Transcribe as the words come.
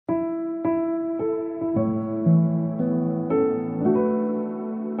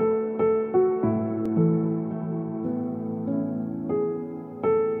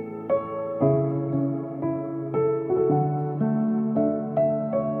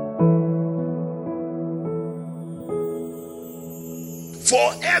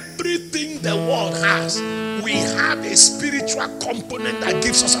For everything the world has, we have a spiritual component that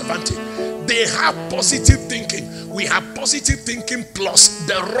gives us advantage. They have positive thinking. We have positive thinking plus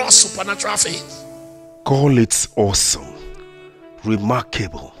the raw supernatural faith. Call it awesome,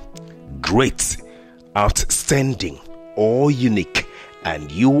 remarkable, great, outstanding, or unique, and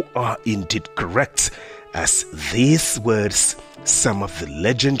you are indeed correct, as these words some of the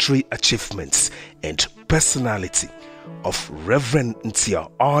legendary achievements and personality of Reverend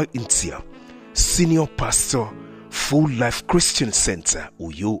Ntia I, Senior Pastor, Full Life Christian Center,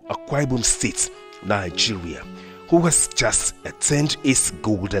 Uyo, Akwa Ibom State, Nigeria, who has just attained his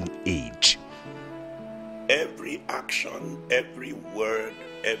golden age. Every action, every word,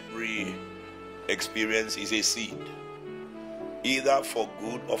 every experience is a seed, either for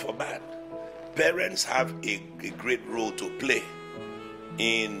good or for bad. Parents have a great role to play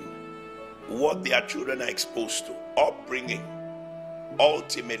in what their children are exposed to. Upbringing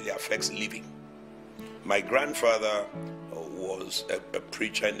ultimately affects living. My grandfather was a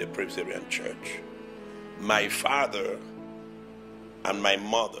preacher in the Presbyterian church. My father and my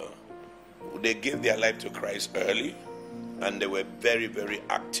mother, they gave their life to Christ early, and they were very, very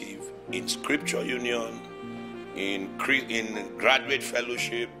active in scripture union, in graduate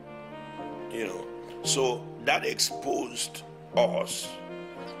fellowship, so that exposed us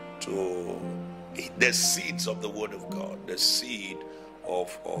to the seeds of the Word of God, the seed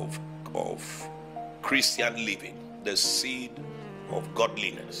of Christian living, the seed of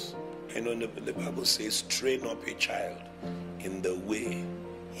godliness. The Bible says, train up a child in the way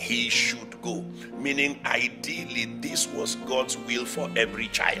he should go. Meaning, ideally, this was God's will for every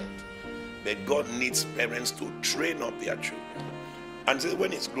child. But God needs parents to train up their children. And so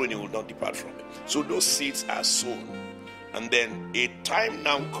when it's grown, he will not depart from it. So those seeds are sown. And then a time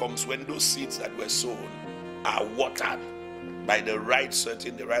now comes when those seeds that were sown are watered by the right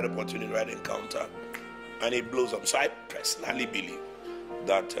setting, the right opportunity, the right encounter, and it blows up. So I personally believe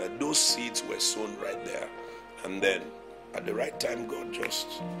that those seeds were sown right there. And then at the right time, God just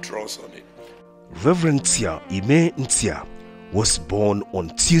draws on it. Reverend Ntia was born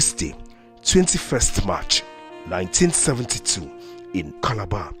on Tuesday, 21st March 1972 in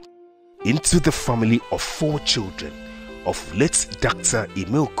Calabar, into the family of 4 children of late Dr.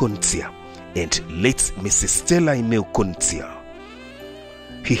 Ntia and late Mrs. Stella Ntia.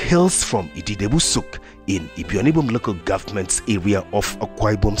 He hails from Ididebusuk in Ibionibom local government area of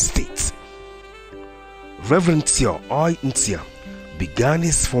Akwa Ibom State. Reverend Ntia began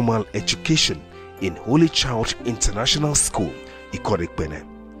his formal education in Holy Child International School, Ikorekpene.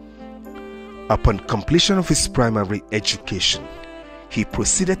 Upon completion of his primary education, he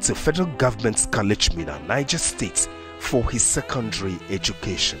proceeded to Federal Government College Mina, Niger State, for his secondary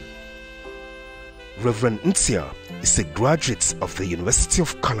education. Reverend Ntia is a graduate of the University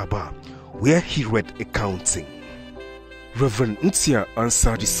of Calabar, where he read accounting. Reverend Ntia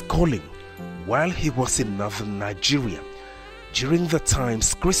answered his calling while he was in northern Nigeria, during the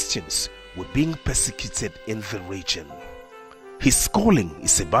times Christians were being persecuted in the region. His calling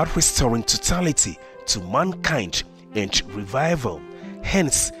is about restoring totality to mankind and revival.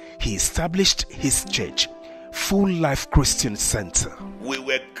 Hence, he established his church, Full Life Christian Center. We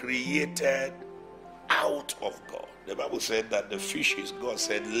were created out of God. The Bible said that the fishes, God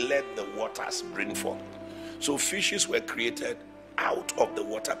said, let the waters bring forth. So fishes were created out of the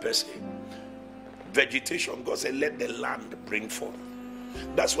water per se. Vegetation, God said, let the land bring forth.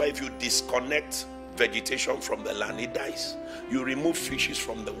 That's why if you disconnect vegetation from the land, it dies. You remove fishes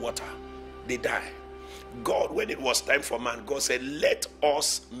from the water, they die. God, when it was time for man, God said, let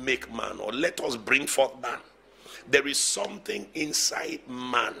us make man, or let us bring forth man. There is something inside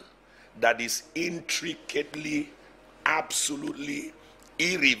man that is intricately, absolutely,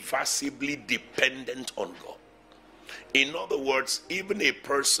 irreversibly dependent on God. In other words, even a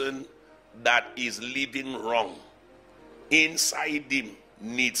person that is living wrong, inside him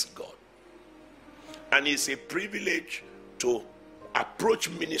needs God. And it's a privilege to approach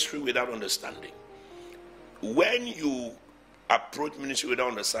ministry without understanding. When you approach ministry without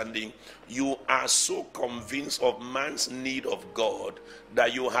understanding, you are so convinced of man's need of God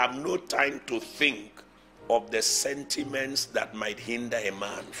that you have no time to think of the sentiments that might hinder a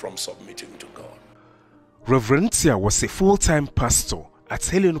man from submitting to God. Reverend Ntia was a full-time pastor at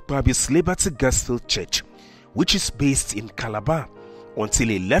Helen Ukpabio's Liberty Gospel Church, which is based in Calabar, until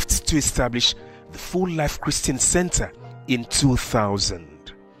he left to establish the Full Life Christian Center in 2000.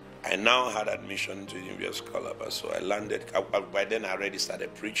 I now had admission to the University of Calabar, so I landed. By then, I already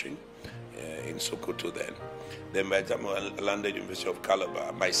started preaching in Sokoto. Then by the time I landed at the University of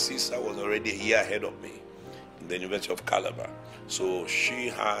Calabar, my sister was already a year ahead of me in the University of Calabar. So she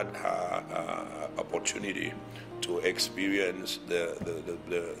had her opportunity to experience the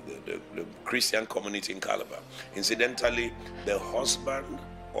Christian community in Calabar. Incidentally, the husband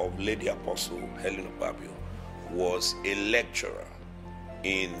of Lady Apostle Helen Ukpabio was a lecturer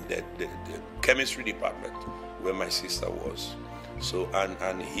in the chemistry department where my sister was. So,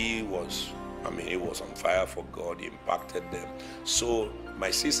 and he was, he was on fire for God. He impacted them. So my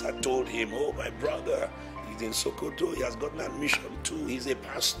sister told him, oh, my brother, he's in Sokoto, he has gotten admission too, he's a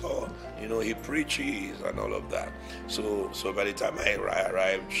pastor, he preaches and all of that. So by the time I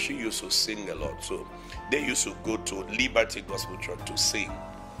arrived, she used to sing a lot. So they used to go to Liberty Gospel Church to sing.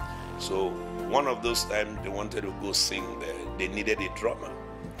 So one of those times they wanted to go sing there, they needed a drummer.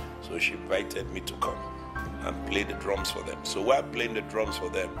 So she invited me to come and play the drums for them. So while playing the drums for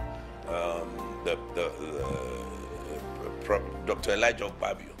them, Dr. Elijah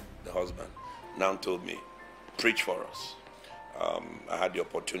Ukpabio, the husband, now told me, preach for us. I had the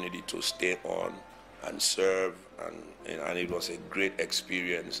opportunity to stay on and serve, and it was a great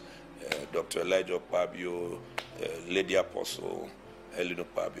experience. Dr. Elijah Ukpabio, Lady Apostle Helen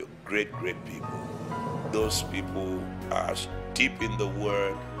Ukpabio, great people. Those people are deep in the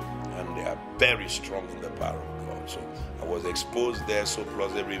Word, and they are very strong in the power of God. So I was exposed there, so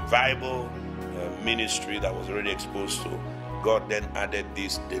plus the revival ministry that was already exposed to. God then added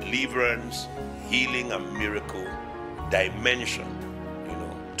this deliverance, healing, and miracle dimension,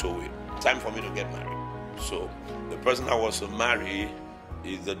 to it. Time for me to get married. So the person I was to marry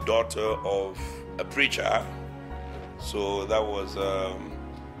is the daughter of a preacher. So that was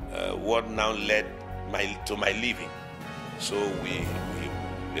what now led to my leaving. So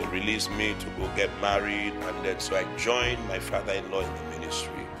they released me to go get married, and then so I joined my father-in-law in the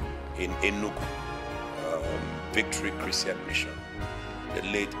ministry in Enugu, Victory Christian Mission, the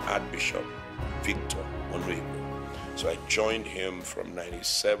late Archbishop Victor Onwego. So I joined him from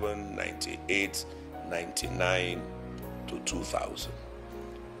 97, 98, 99 to 2000.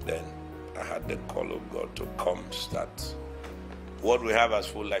 Then I had the call of God to come start what we have as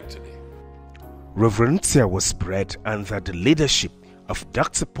Full Life today. Reverend Ntia was bred under the leadership of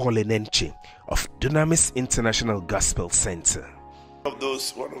Dr. Paul Enenche of Dunamis International Gospel Center.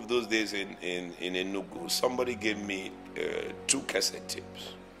 One of those days in Enugu, somebody gave me 2 cassette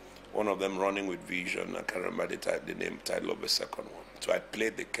tapes. One of them, Running with Vision. I can't remember the title of the second one. So I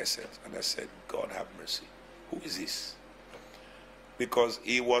played the cassette and I said, God have mercy. Who is this? Because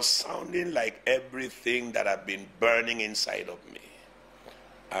he was sounding like everything that had been burning inside of me.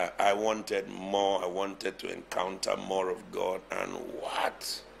 I wanted more. I wanted to encounter more of God. And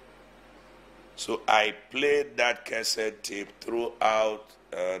what? So I played that cassette tape throughout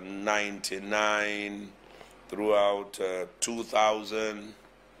 99, throughout 2000,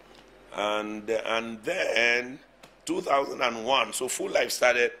 and then 2001. So Full Life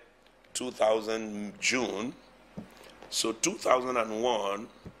started 2000 June. So 2001,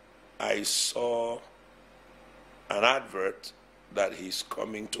 I saw an advert that he's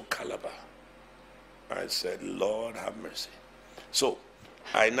coming to Calabar. I said, Lord, have mercy. So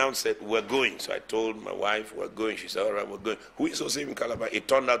I now said, we're going. So I told my wife, we're going. She said, all right, we're going. Who is also in Calabar? It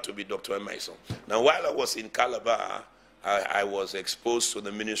turned out to be Dr. My son. Now, while I was in Calabar, I was exposed to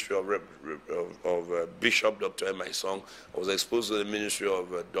the ministry of Bishop Dr. My son. I was exposed to the ministry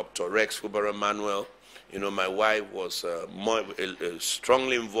of Dr. Rex Fubara Manuel. My wife was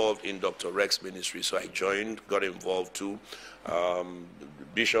strongly involved in Dr. Rex's ministry, so I joined, got involved too.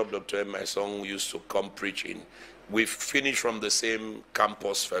 Bishop Dr. My son used to come preaching. We finished from the same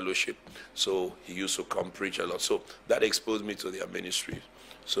campus fellowship, so he used to come preach a lot. So that exposed me to their ministry.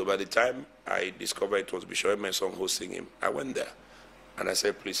 So by the time I discovered it was Bishop my son hosting him, I went there. And I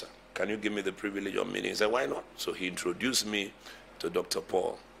said, please, sir, can you give me the privilege of meeting? He said, why not? So he introduced me to Dr.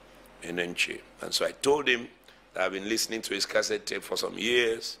 Paul Enenche. And so I told him that I've been listening to his cassette tape for some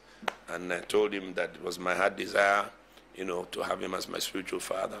years. And I told him that it was my heart desire, to have him as my spiritual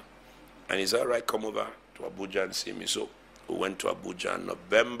father. And he said, all right, come over to Abuja and see me. So we went to Abuja in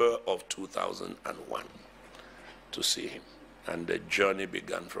November of 2001 to see him. And the journey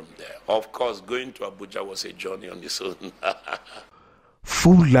began from there. Of course, going to Abuja was a journey on its own.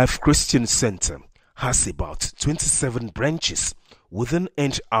 Full Life Christian Center has about 27 branches within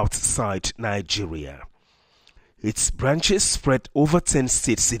and outside Nigeria. Its branches spread over 10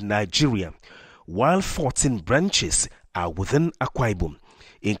 states in Nigeria, while 14 branches are within Akwa Ibom,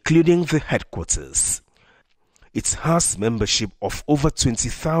 including the headquarters. It has membership of over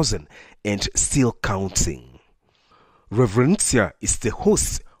 20,000 and still counting. Reverend Ntia is the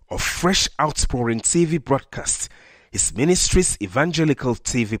host of Fresh Outpouring TV broadcast, his ministry's evangelical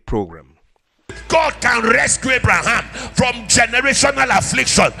TV program. God can rescue Abraham from generational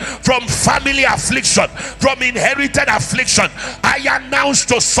affliction, from family affliction, from inherited affliction. I announce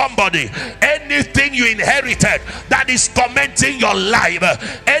to somebody, anything you inherited that is tormenting your life,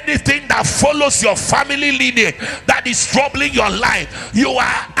 anything that follows your family lineage that is troubling your life, you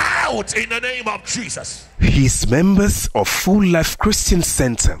are out in the name of Jesus. His members of Full Life Christian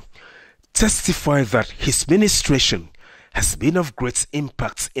Center testify that his ministration has been of great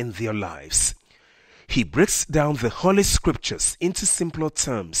impact in their lives. He breaks down the Holy Scriptures into simpler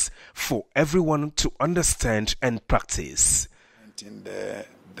terms for everyone to understand and practice. In the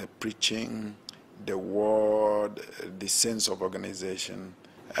preaching, the word, the sense of organization,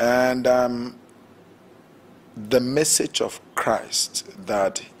 and the message of Christ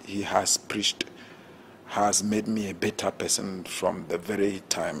that he has preached has made me a better person from the very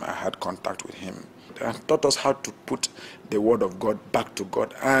time I had contact with him. And taught us how to put the word of God back to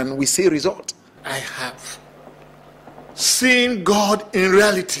God, and we see result. I have seen God in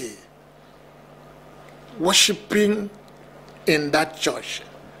reality, worshiping in that church,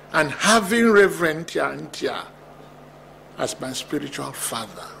 and having Reverend Ntia I as my spiritual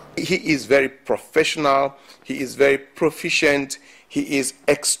father. He is very professional, he is very proficient, he is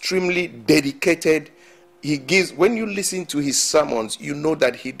extremely dedicated. He gives, when you listen to his sermons, you know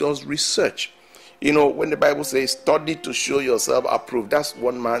that he does research. You know, when the Bible says, study to show yourself approved, that's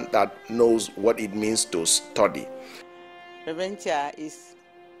one man that knows what it means to study. Reverend Ntia I is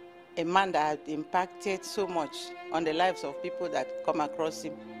a man that has impacted so much on the lives of people that come across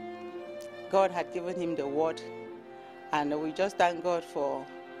him. God had given him the word, and we just thank God for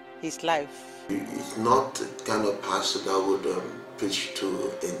his life. It's not the kind of pastor that would preach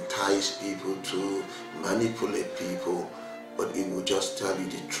to entice people, to manipulate people, but he will just tell you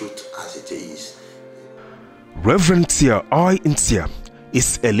the truth as it is. Reverend Ntia I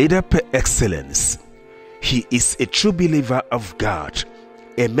is a leader per excellence. He is a true believer of God,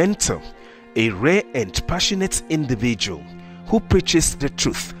 a mentor, a rare and passionate individual who preaches the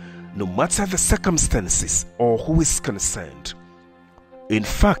truth no matter the circumstances or who is concerned. In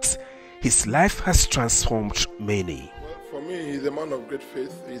fact, his life has transformed many. Well, for me, he's a man of great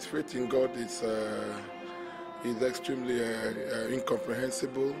faith. His faith in God is extremely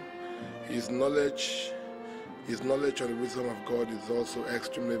incomprehensible. His knowledge and the wisdom of God is also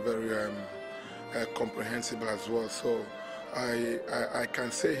extremely very comprehensible as well. So I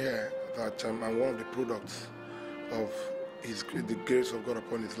can say here that I'm one of the products of the grace of God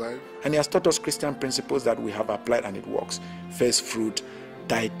upon his life. And he has taught us Christian principles that we have applied, and it works. First fruit,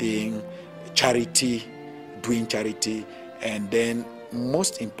 tithing, charity, doing charity, and then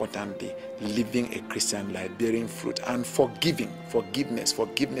most importantly, living a Christian life, bearing fruit, and forgiveness.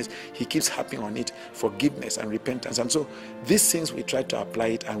 He keeps harping on it, forgiveness and repentance. And so these things, we try to apply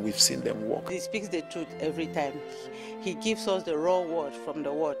it, and we've seen them work. He speaks the truth every time. He gives us the raw word, from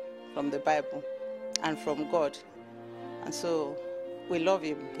the Bible, and from God. And so we love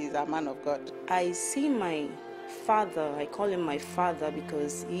him. He's a man of God. I see my father, I call him my father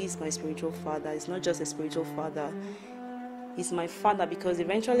because he is my spiritual father. He's not just a spiritual father. He's my father because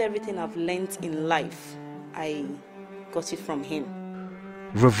eventually everything I've learned in life, I got it from him.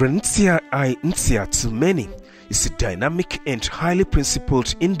 Reverend Ntia I to many is a dynamic and highly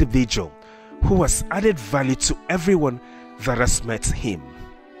principled individual who has added value to everyone that has met him.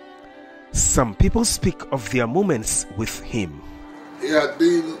 Some people speak of their moments with him. He had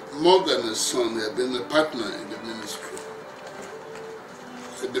been more than a son, he had been a partner in the ministry.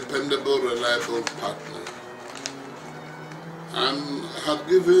 A dependable, reliable partner. And had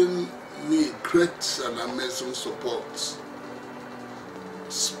given me great and amazing support,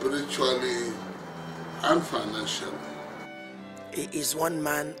 spiritually and financially. He is one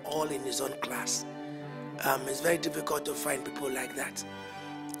man all in his own class. It's very difficult to find people like that.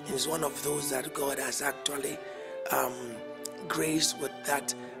 He's one of those that God has actually graced with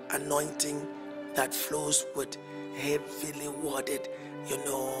that anointing that flows with heavily worded,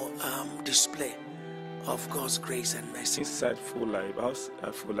 display of God's grace and mercy. Inside Full Life,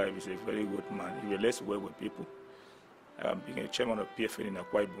 Full Life is a very good man. He relates well with people. Being a chairman of PFN in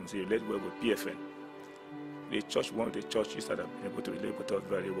Akwa Ibom, so he relates well with PFN. The church, one of the churches that have been able to relate with us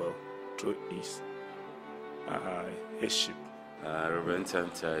very well through his headship. Reverend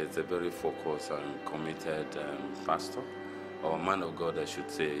Ntia is a very focused and committed pastor, or man of God, I should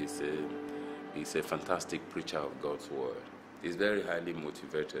say. He's a fantastic preacher of God's word. He's very highly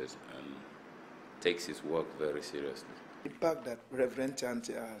motivated and takes his work very seriously. The impact that Reverend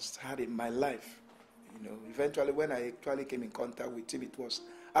Ntia has had in my life, eventually when I actually came in contact with him, it was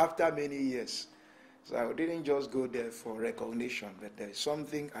after many years So I didn't just go there for recognition, but there's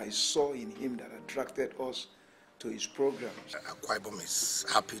something I saw in him that attracted us to his programs. Ukpabio is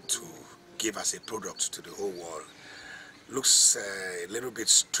happy to give us a product to the whole world. Looks a little bit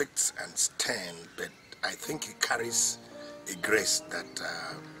strict and stern, but I think he carries a grace that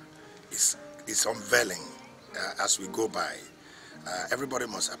is unveiling as we go by. Everybody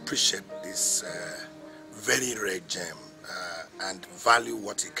must appreciate this very rare gem and value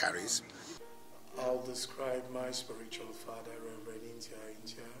what he carries. I'll describe my spiritual father, Reverend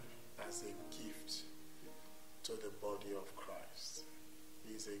Ntia, as a gift to the body of Christ.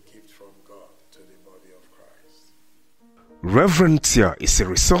 He's a gift from God to the body of Christ. Reverend Ntia is a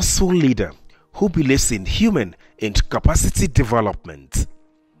resourceful leader who believes in human and capacity development.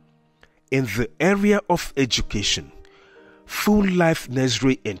 In the area of education, Full Life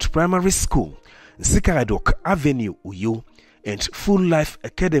Nursery and Primary School, Zikaradok Avenue, Uyo, and Full Life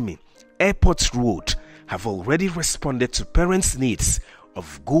Academy, Airport Road, have already responded to parents' needs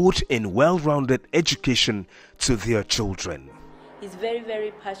of good and well-rounded education to their children. He's very,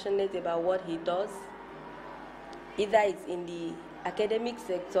 very passionate about what he does. Either it's in the academic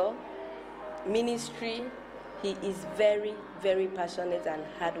sector, ministry, he is very, very passionate and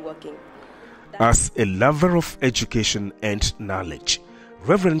hardworking. As a lover of education and knowledge,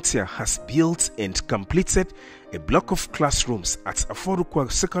 Reverend Ntia has built and completed a block of classrooms at Afodukwa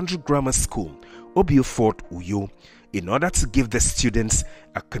Secondary Grammar School, Obio Fort, Uyo, in order to give the students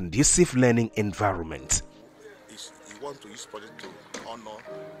a conducive learning environment. He wants to use project to honor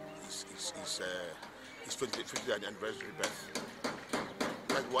his 50th anniversary birth.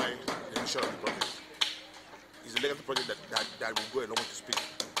 That's why the initial of the project is a legacy project that will go along to speak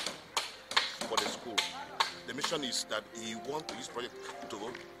for the school. The mission is that he wants to use project to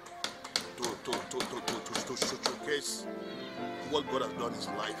showcase what God has done in his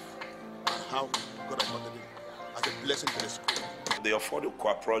life and how God has done it as a blessing to the school. The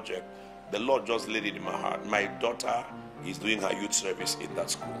Afodukwa project, the Lord just laid it in my heart. My daughter is doing her youth service in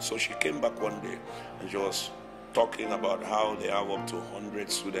that school. So she came back one day and she was talking about how they have up to 100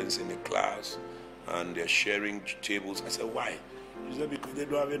 students in the class and they're sharing tables. I said, why? She said, because they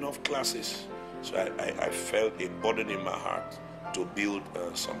don't have enough classes. So I felt a burden in my heart to build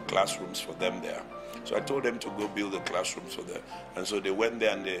some classrooms for them there. So I told them to go build the classrooms for them. And so they went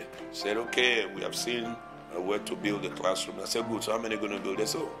there and they said, okay, we have seen where to build the classroom. I said, good, so how many are going to build? They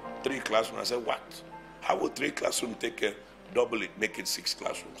said, 3 classrooms. I said, what? How would 3 classrooms take double it, make it 6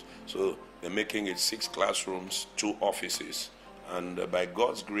 classrooms? So they're making it 6 classrooms, 2 offices. And by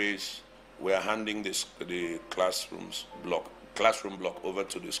God's grace, we are handing the classroom block over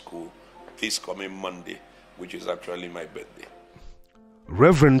to the school this coming Monday, which is actually my birthday.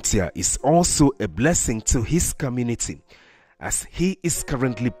 Reverend Ntia is also a blessing to his community as he is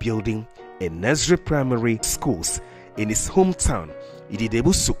currently building a nursery primary schools in his hometown,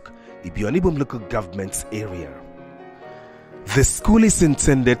 Ididebusuk, Ibionibum local government area. The school is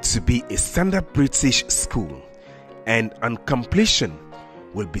intended to be a standard British school and on completion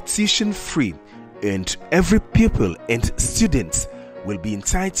will be tuition free and every pupil and student will be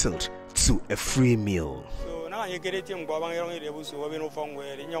entitled to a free meal.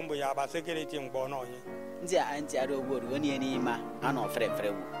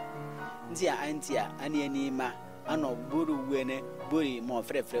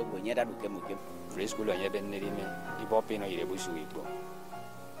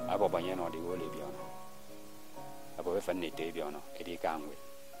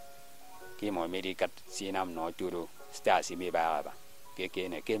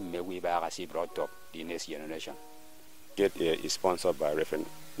 The next generation. It is sponsored by Reverend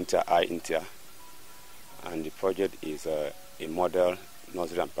Ntia I, and the project is a model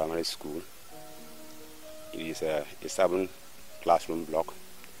nursery and primary school. It is a 7 classroom block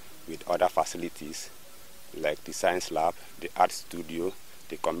with other facilities like the science lab, the art studio,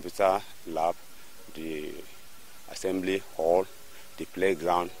 the computer lab, the assembly hall, the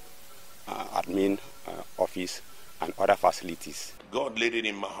playground, admin office, and other facilities. God laid it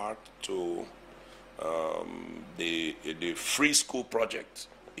in my heart to the free school project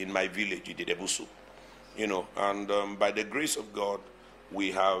in my village, Idebusu, and by the grace of God,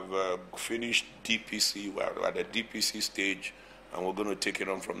 we have finished DPC. We're at the DPC stage, and we're going to take it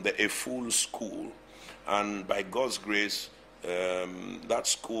on from there, a full school. And by God's grace, that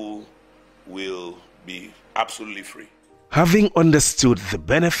school will be absolutely free. Having understood the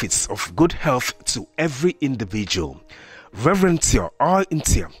benefits of good health to every individual, Reverend Ntia I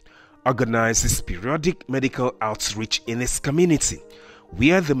organizes periodic medical outreach in his community,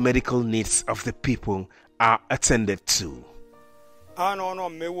 where the medical needs of the people are attended to.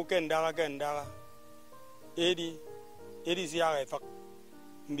 Edi siya efak.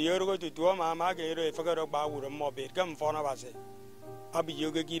 Biar ko tutua mama ke ero efak ero bawu mo bed kam fona base. Abi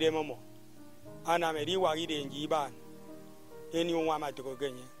yoga gide momo. Ana meri wagi de njiban. Eni wa ma to ko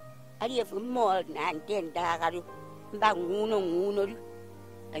genye. Ari fu mo na nden da garu. Ba nguno ru.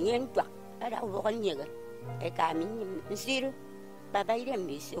 Anyen twa. Ada wo kan nyega. E ka mi nsiru. Baba ire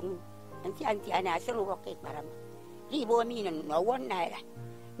mi sung. Anti ana suru ko ke param. Ri bo mi no 1 naira.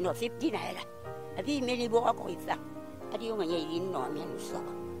 No 50 naira. Abi me ri bo ko isa. Adi yo ngye yin no mi so.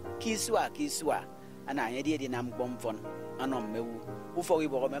 Kiswa. Ana anye di nam bomfon. Anom mewu. Ufo wi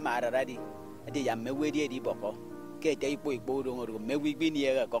bo me ma ara di. Adi ya mewu di boko. Ke te ipo do ngoro mewu igbi ni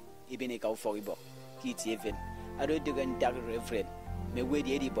era ko. Ibi ni ka ufo wi bo. Ki ti even. Ado de gan dag reverend. Mewu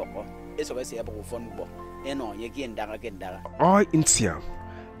di boko. Eso be se ya bo fon bo. Eno ye ki ndaga ke ndaga. Ntia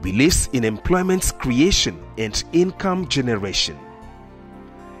believes in employment creation and income generation.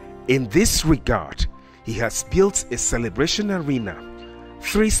 In this regard, he has built a celebration arena,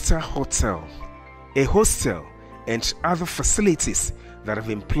 3-star hotel, a hostel, and other facilities that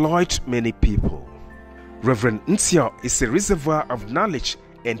have employed many people. Reverend Ntia is a reservoir of knowledge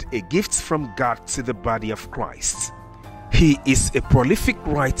and a gift from God to the body of Christ. He is a prolific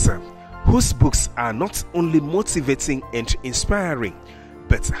writer whose books are not only motivating and inspiring,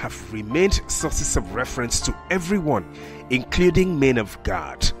 but have remained sources of reference to everyone, including men of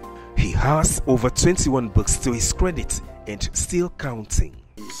God. He has over 21 books to his credit and still counting.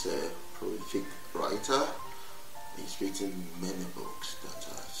 He's a prolific writer. He's written many books that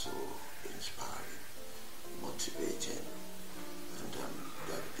are so inspiring, motivating, and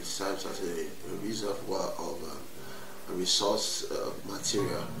that it serves as a reservoir of resource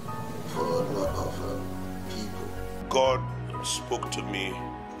material for a lot of people. God spoke to me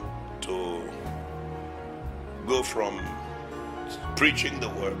to go from preaching the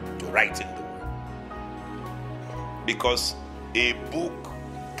word to writing the word, because a book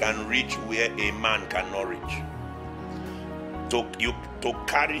can reach where a man cannot reach. To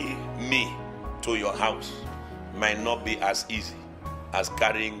carry me to your house might not be as easy as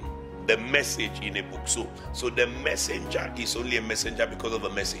carrying the message in a book. So the messenger is only a messenger because of the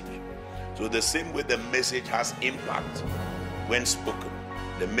message. So the same way the message has impact when spoken,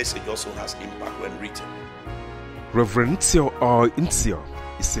 the message also has impact when written. Reverend Ntia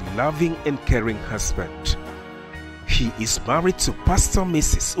is a loving and caring husband. He is married to Pastor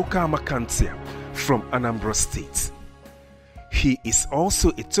Mrs. Ukpabio from Anambra State. He is also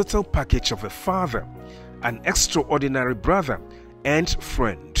a total package of a father, an extraordinary brother, and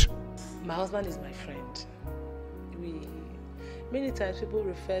friend. My husband is my friend. Many times people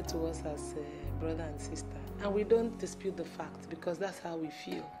refer to us as brother and sister, and we don't dispute the fact because that's how we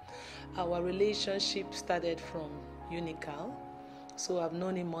feel. Our relationship started from Unical, so I've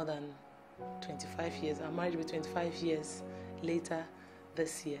known him more than 25 years. I'm married with 25 years later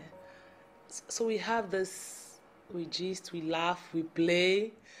this year. So we have this, we gist, we laugh, we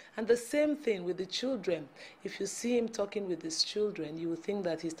play, and the same thing with the children. If you see him talking with his children, you will think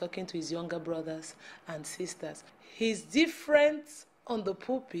that he's talking to his younger brothers and sisters. He's different on the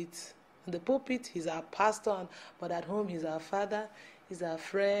pulpit. On the pulpit, he's our pastor, but at home, he's our father, he's our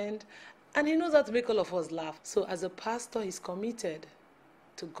friend, and he knows how to make all of us laugh. So as a pastor, he's committed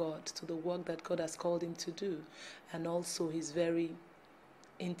to God, to the work that God has called him to do. And also, he's very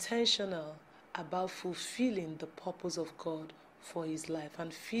intentional about fulfilling the purpose of God for his life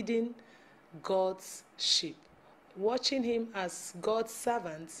and feeding God's sheep. Watching him as God's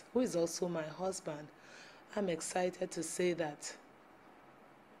servant, who is also my husband, I'm excited to say that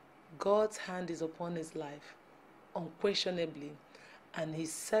God's hand is upon his life, unquestionably, and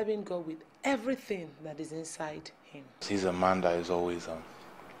he's serving God with everything that is inside him. He's a man that is always,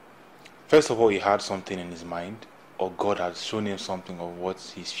 first of all, he had something in his mind, or God had shown him something of what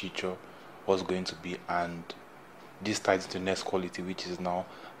his future was going to be, and this ties to the next quality, which is now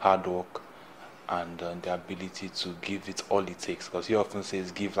hard work and the ability to give it all it takes, because he often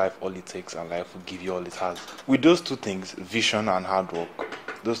says give life all it takes and life will give you all it has. With those two things, vision and hard work,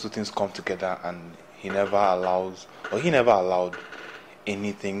 those two things come together, and he never allowed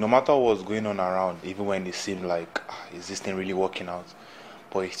anything, no matter what's going on around, even when it seemed like is this thing really working out,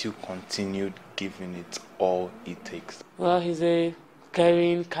 but he still continued giving it all it takes. Well, he's a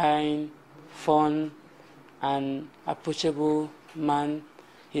caring, kind, fun and approachable man.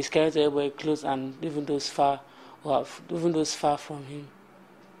 He's carried everybody close, and even those far from him.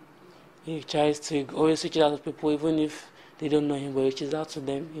 He tries to always reach out to people, even if they don't know him, but he reaches out to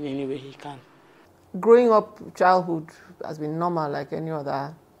them in any way he can. Growing up, childhood has been normal like any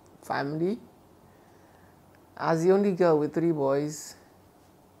other family. As the only girl with 3 boys,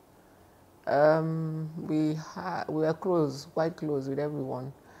 We were close, quite close with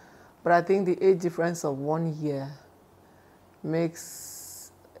everyone. But I think the age difference of 1 year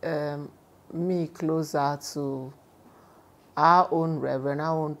makes me closer to our own Reverend,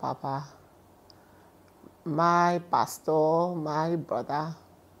 our own Papa, my pastor, my brother.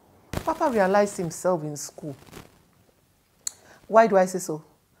 Papa realized himself in school. Why do I say so?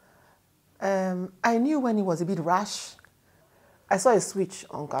 I knew when he was a bit rash. I saw a switch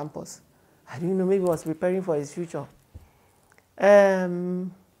on campus. I didn't know, maybe he was preparing for his future. My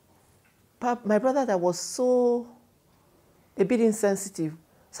brother that was so a bit insensitive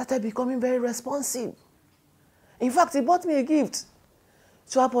started becoming very responsive. In fact, he bought me a gift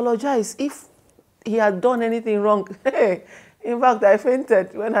to apologize if he had done anything wrong. In fact, I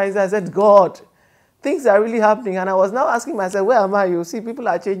fainted when I said, God, things are really happening. And I was now asking myself, where am I? You see, people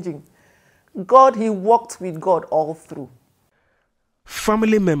are changing. God, he walked with God all through.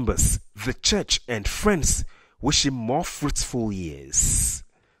 Family members, the church and friends wish him more fruitful years.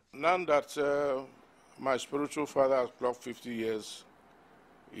 Now that my spiritual father has clocked 50 years,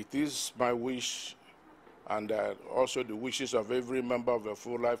 it is my wish and also the wishes of every member of the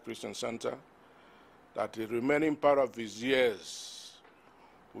Full Life Christian Center that the remaining part of his years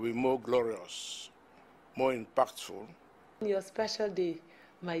will be more glorious, more impactful. On your special day,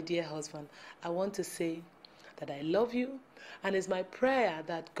 my dear husband, I want to say that I love you, and it's my prayer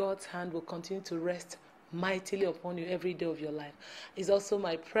that God's hand will continue to rest mightily upon you every day of your life. It's also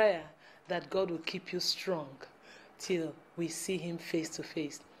my prayer that God will keep you strong till we see him face to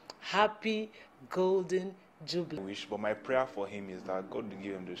face. Happy Golden Jubilee. But my prayer for him is that God will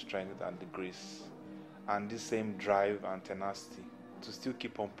give him the strength and the grace and this same drive and tenacity to still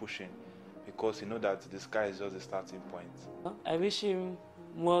keep on pushing, because you know that the sky is just the starting point. I wish him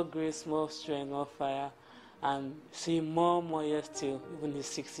more grace, more strength, more fire, and see more years till even he's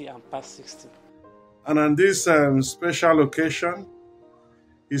 60 and past 60. And on this special occasion,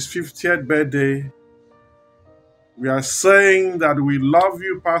 his 50th birthday, we are saying that we love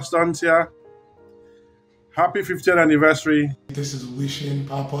you, Pastor Ntia. Happy 50th anniversary. This is wishing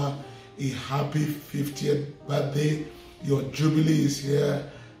Papa a happy 50th birthday. Your jubilee is here,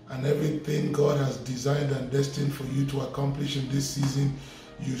 and everything God has designed and destined for you to accomplish in this season,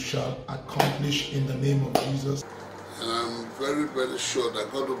 you shall accomplish in the name of Jesus. And I'm very, very sure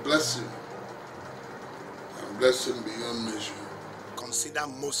that God will bless him. And bless him beyond measure. Consider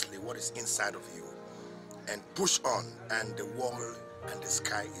mostly what is inside of you and push on, and the world and the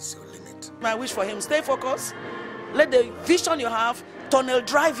sky is your limit. My wish for him, stay focused. Let the vision you have tunnel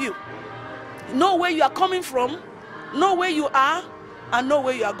drive you. Know where you are coming from, know where you are, and know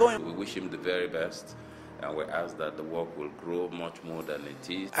where you are going. We wish him the very best, and we ask that the work will grow much more than it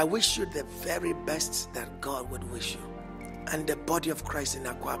is. I wish you the very best that God would wish you, and the body of Christ in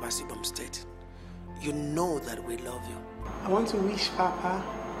Ukpabio State. You know that we love you. I want to wish Papa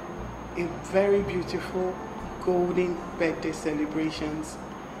a very beautiful golden birthday celebrations.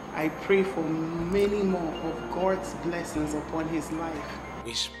 I pray for many more of God's blessings upon his life.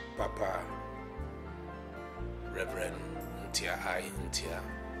 Wish Papa, Reverend Ntia I,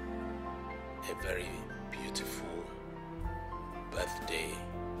 a very beautiful birthday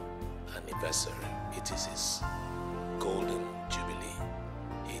anniversary. It is his golden jubilee.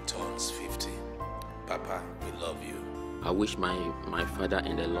 He turns 50. Papa, we love you. I wish my father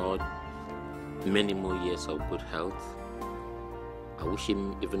in the Lord many more years of good health. I wish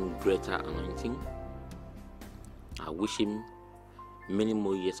him even greater anointing. I wish him many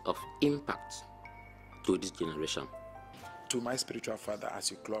more years of impact to this generation. To my spiritual father, as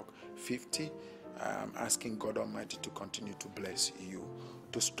you clock 50, I'm asking God Almighty to continue to bless you,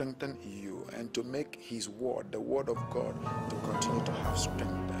 to strengthen you, and to make his word, the word of God, to continue to have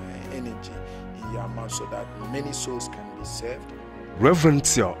strength, energy in your mouth, so that many souls can be saved. Reverend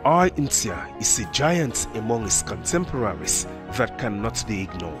Ntia I is a giant among his contemporaries that cannot be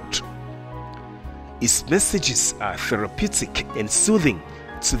ignored. His messages are therapeutic and soothing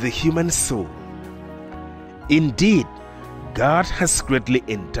to the human soul. Indeed, God has greatly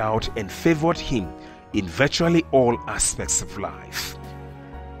endowed and favored him in virtually all aspects of life.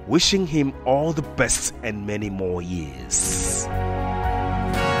 Wishing him all the best and many more years.